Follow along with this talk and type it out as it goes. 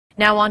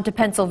Now on to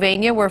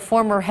Pennsylvania, where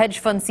former hedge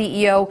fund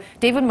CEO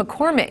David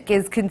McCormick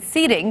is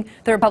conceding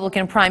the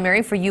Republican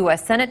primary for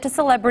U.S. Senate to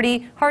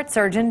celebrity heart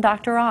surgeon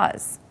Dr.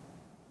 Oz.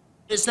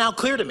 It's now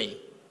clear to me,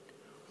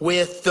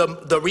 with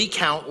the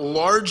recount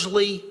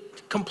largely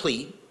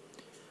complete,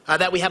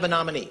 that we have a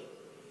nominee.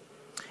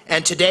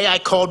 And today I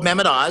called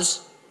Mehmet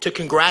Oz to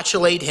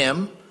congratulate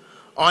him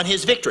on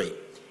his victory.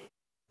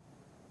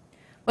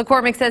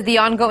 McCormick says the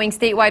ongoing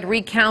statewide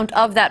recount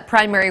of that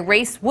primary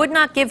race would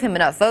not give him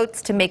enough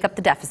votes to make up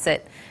the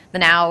deficit.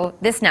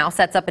 This now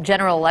sets up a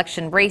general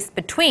election race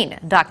between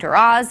Dr.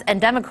 Oz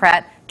and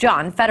Democrat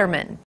John Fetterman.